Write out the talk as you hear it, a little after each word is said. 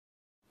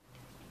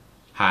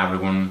Hi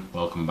everyone,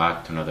 welcome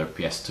back to another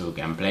PS2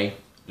 gameplay.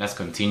 Let's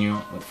continue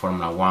with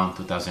Formula 1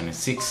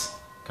 2006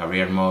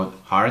 Career Mode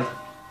Hard.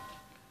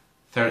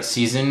 Third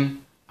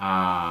season,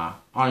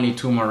 only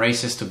 2 more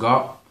races to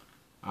go.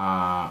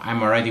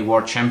 I'm already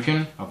world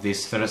champion of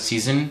this third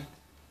season,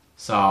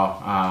 so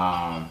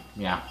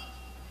yeah,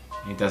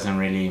 it doesn't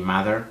really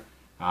matter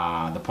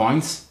the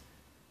points.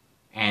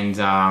 And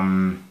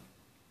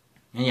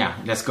yeah,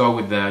 let's go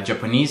with the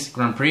Japanese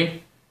Grand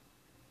Prix.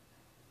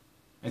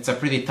 It's a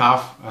pretty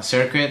tough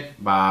circuit,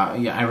 but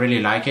yeah, I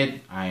really like it.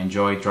 I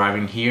enjoy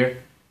driving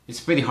here. It's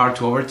pretty hard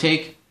to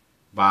overtake,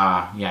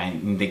 but yeah,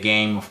 in the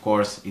game, of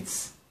course,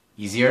 it's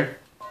easier.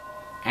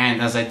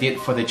 And as I did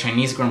for the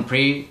Chinese Grand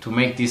Prix, to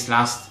make these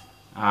last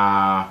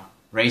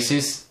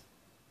races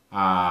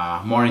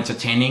more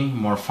entertaining,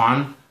 more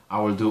fun, I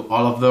will do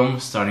all of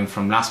them starting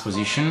from last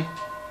position.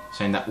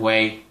 So in that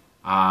way,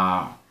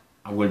 I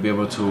will be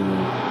able to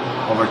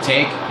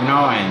overtake, and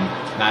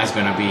that is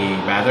gonna be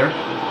better.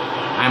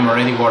 I'm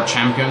already world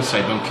champion, so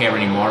I don't care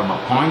anymore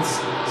about points.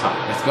 So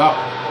let's go.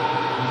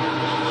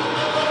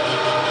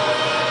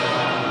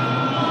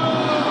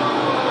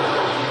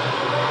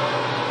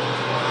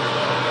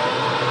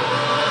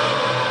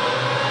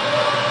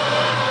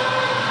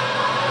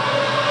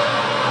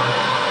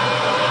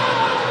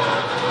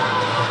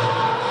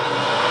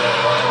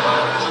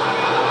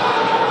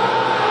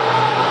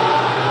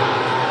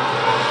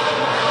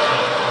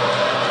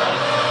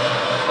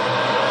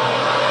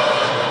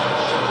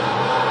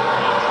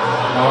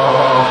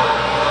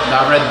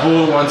 That Red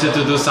Bull wanted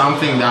to do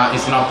something that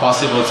is not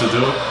possible to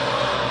do.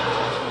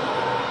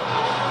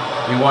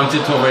 He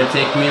wanted to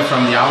overtake me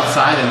from the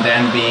outside and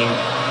then being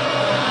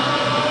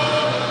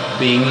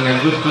in a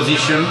good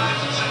position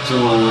to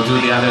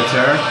do the other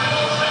turn.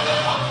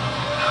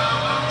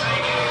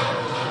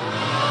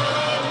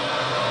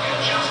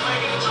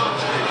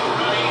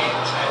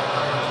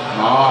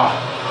 Oh,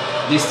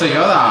 this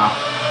Toyota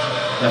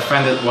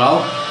defended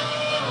well.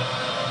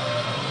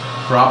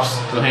 Props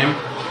to him.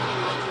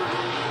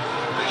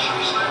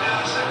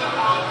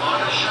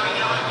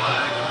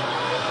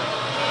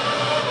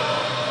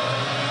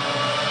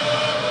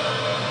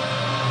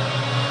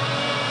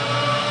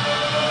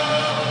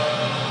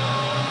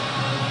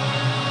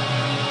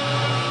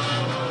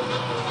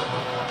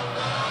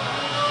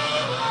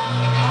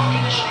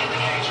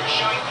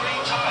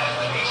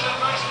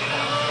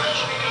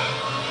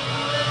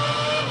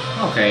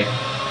 Okay,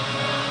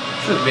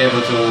 should be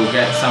able to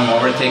get some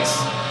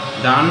overtakes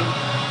done.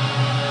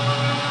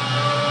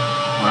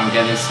 I'm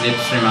getting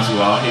slipstream as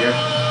well here.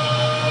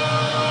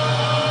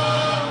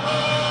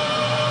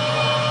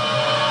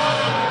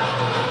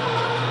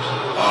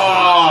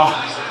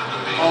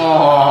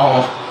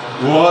 Oh,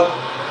 what?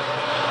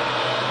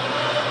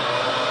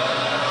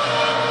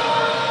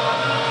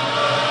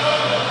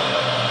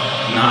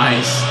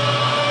 Nice.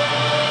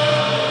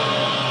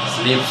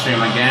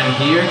 Slipstream again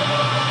here.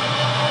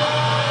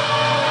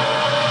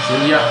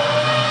 Yeah.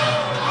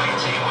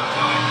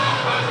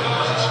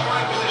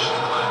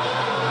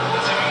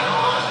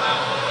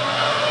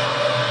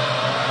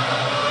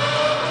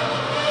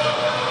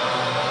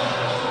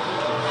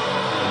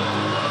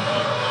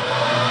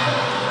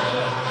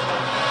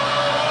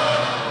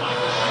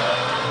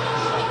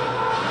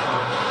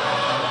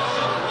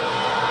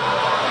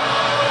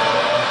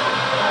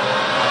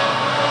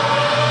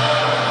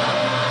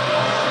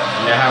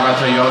 I have a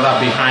Toyota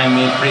behind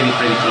me, pretty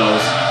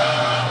close.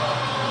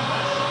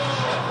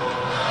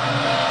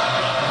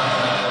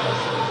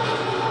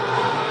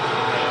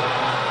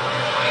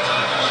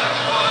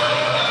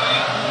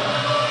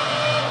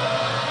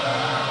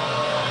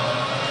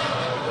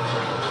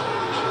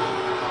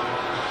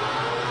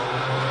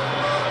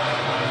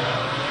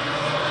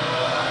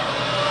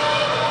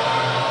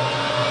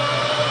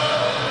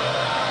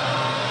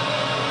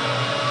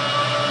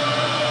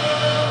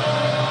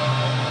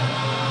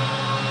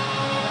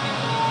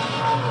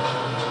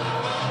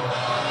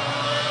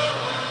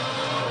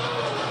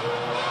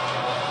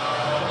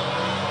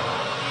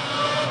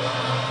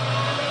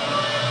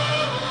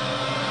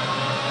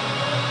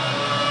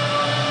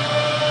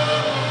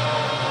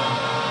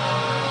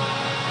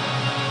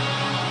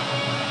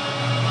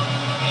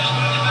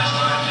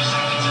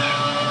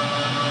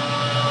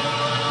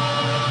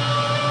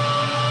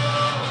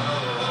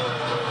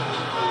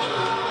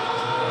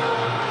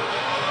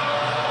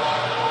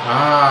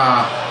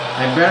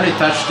 I barely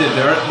touched the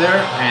dirt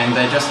there and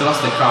I just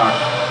lost the car.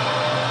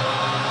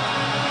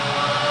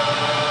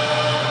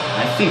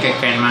 I think I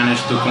can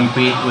manage to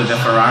compete with the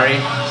Ferrari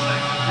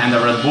and the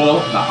Red Bull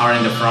that are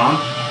in the front.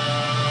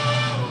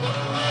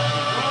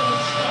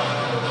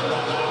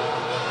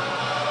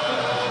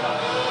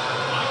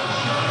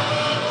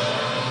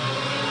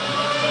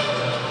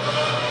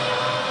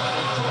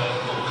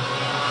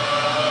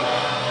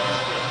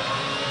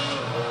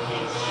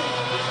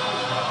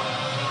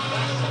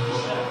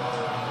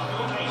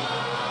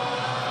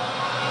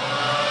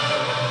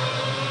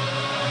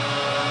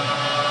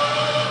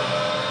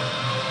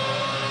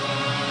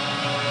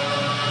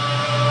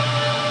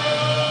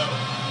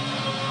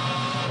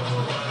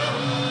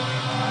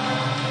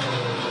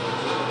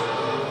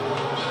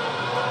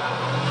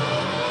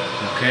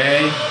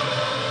 Okay.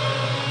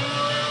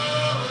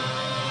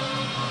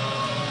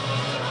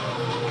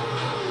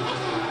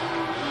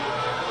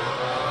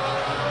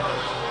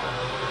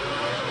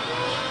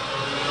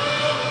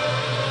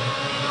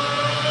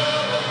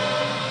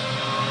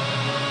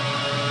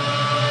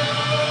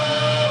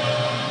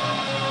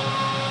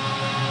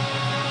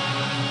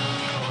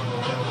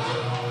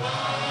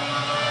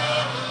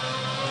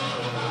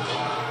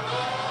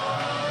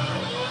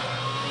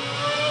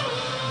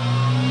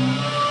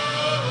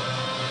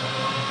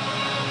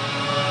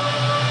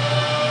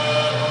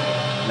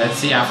 Let's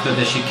see after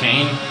the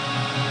chicane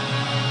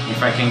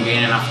if I can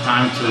gain enough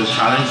time to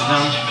challenge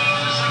them.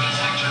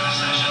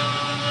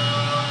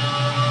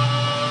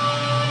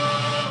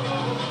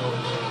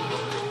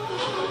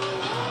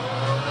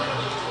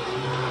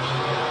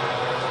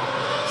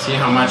 See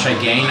how much I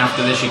gain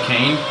after the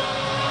chicane.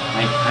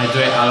 I do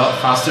it a lot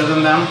faster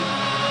than them.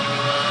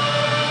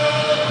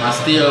 But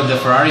still the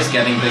Ferrari is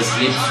getting the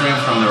slipstream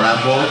from the Red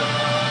Bull,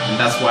 and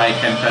that's why I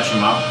can't catch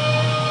him up.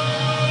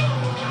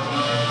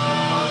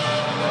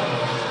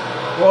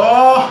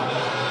 Oh!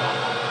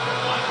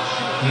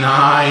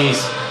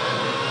 Nice!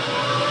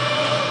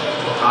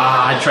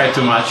 Ah, I tried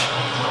too much.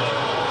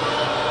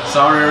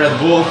 Sorry, Red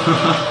Bull.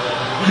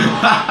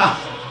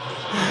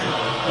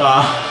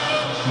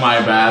 My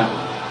bad.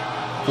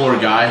 Poor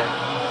guy.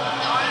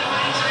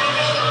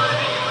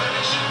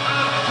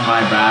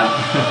 My bad.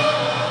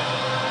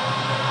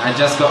 I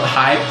just got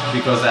hyped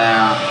because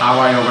how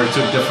I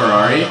overtook the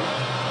Ferrari,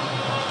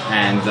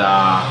 and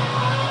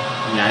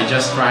yeah, I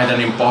just tried an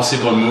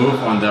impossible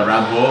move on the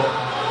Red Bull,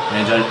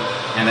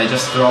 and I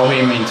just throw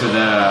him into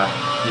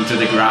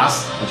the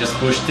grass. I just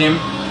pushed him.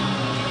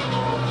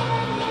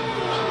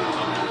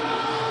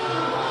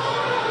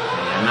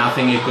 Yeah,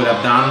 nothing he could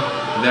have done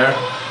there.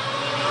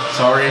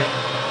 Sorry.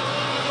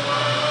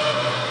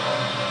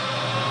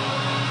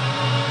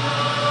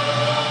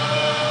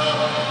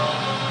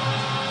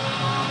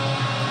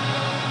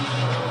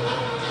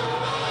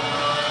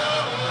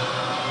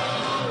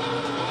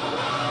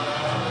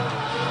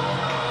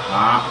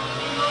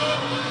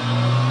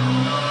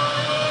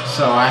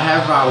 So I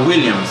have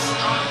Williams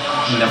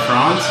in the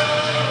front,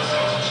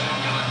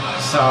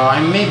 so I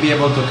may be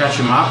able to catch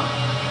him up.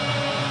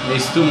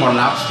 There's 2 more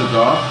laps to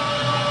go.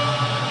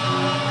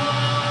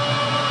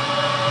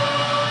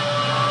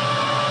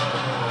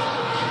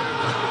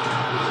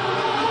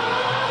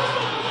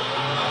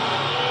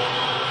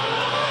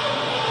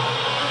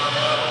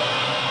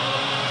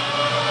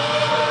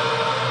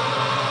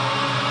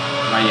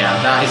 But yeah,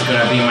 that is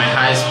gonna be my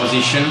highest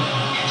position.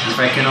 If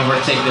I can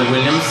overtake the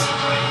Williams,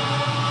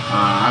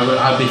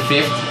 I'll be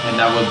 5th, and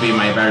that would be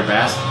my very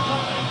best.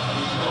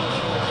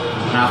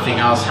 Nothing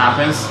else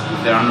happens,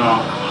 if there are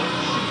no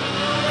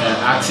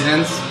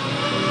accidents.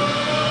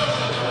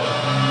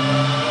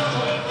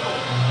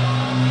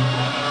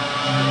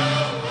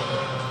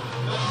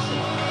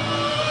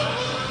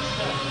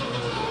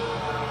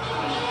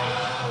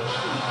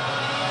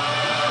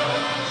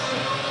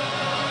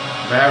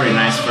 Very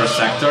nice first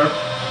sector,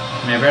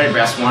 my very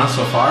best one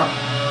so far.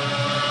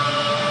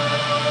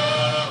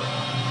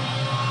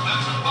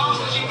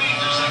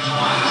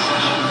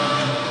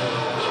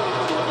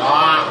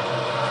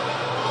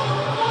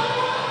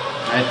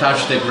 I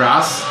touched the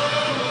grass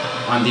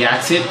on the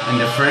exit in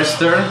the first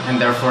turn, and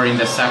therefore in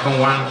the second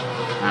one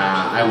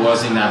I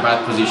was in a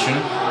bad position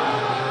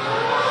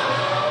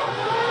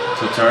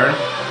to turn.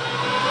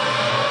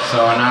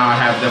 So now I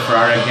have the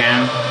Ferrari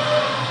again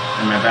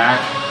in my back.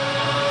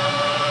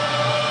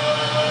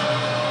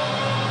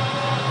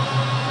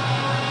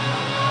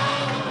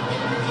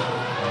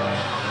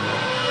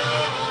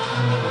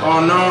 Oh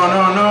no,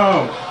 no,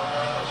 no!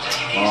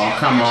 Oh,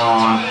 come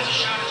on.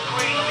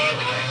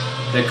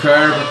 The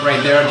curb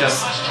right there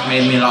just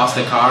made me lost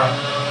the car.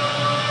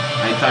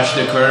 I touched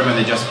the curb and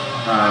it just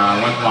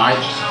went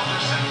wide.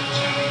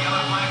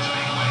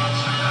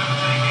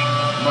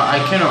 But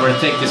I can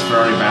overtake this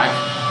Ferrari back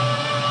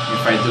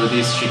if I do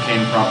this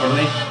chicane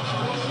properly.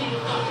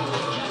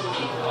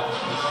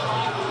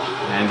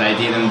 And I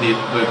didn't do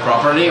it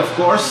properly, of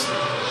course.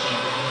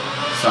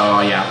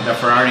 So yeah, the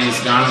Ferrari is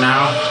gone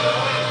now.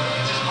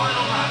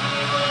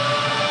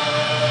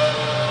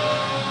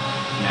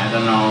 Yeah, I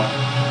don't know.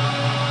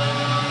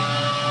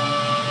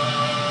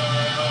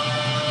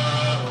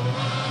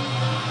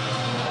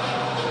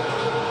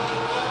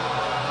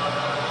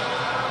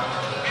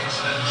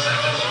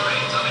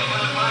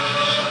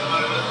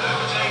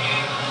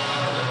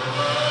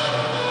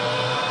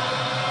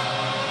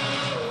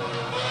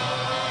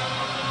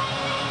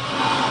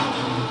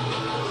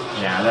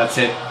 Yeah, that's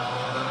it.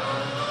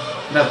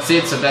 That's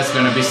it, so that's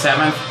gonna be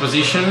 7th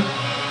position.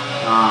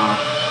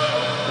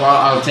 Well,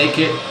 I'll take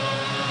it.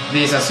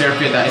 This is a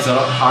circuit that is a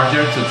lot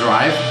harder to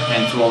drive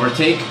and to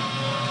overtake.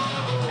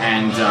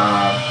 And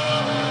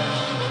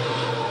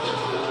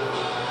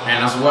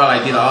as well, I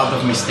did a lot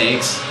of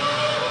mistakes.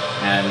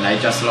 And I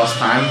just lost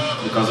time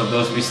because of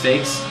those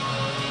mistakes.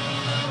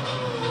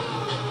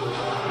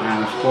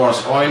 And of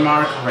course, oil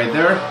mark right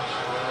there.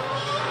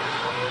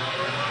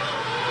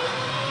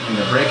 In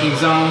the braking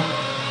zone.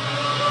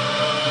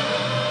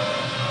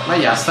 But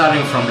yeah,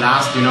 starting from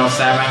last, you know,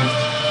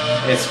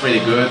 7th, it's pretty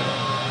good.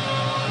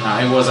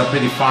 It was a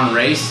pretty fun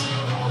race.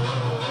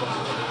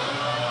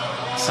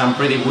 Some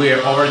pretty weird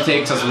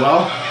overtakes as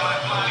well.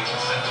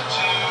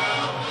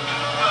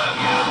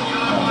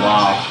 Oh,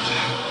 wow.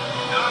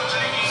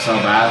 So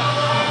bad.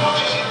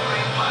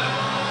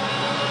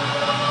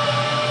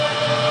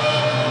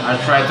 I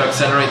tried to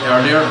accelerate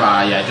earlier,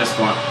 but yeah, just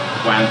went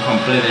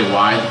completely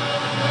wide.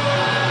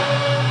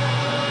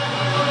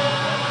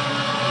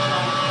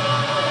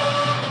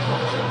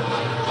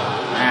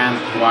 And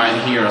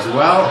wide here as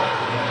well.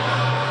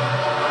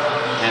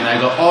 And I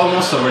got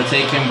almost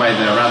overtaken by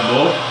the Red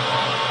Bull.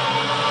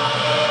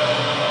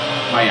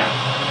 But yeah,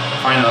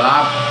 final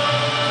lap.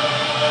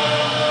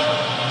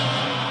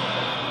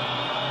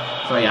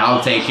 So yeah,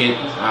 I'll take it.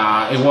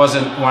 It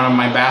wasn't one of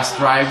my best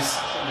drives.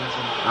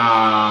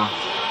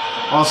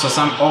 Also,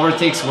 some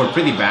overtakes were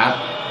pretty bad.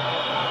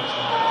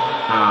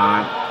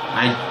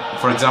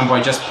 For example,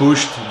 I just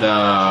pushed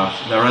the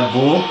Red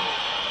Bull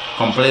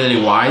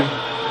completely wide.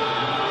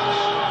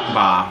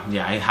 But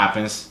yeah, it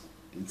happens.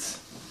 It's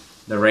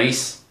the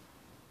race,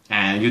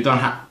 and you don't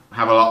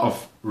have a lot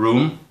of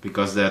room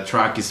because the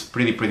track is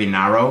pretty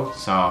narrow.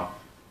 So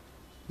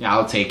yeah,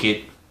 I'll take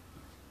it.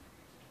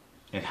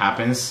 It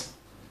happens.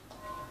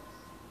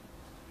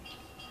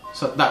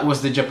 So that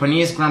was the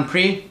Japanese Grand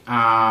Prix.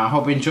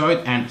 Hope you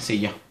enjoyed, and see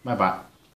ya. Bye bye.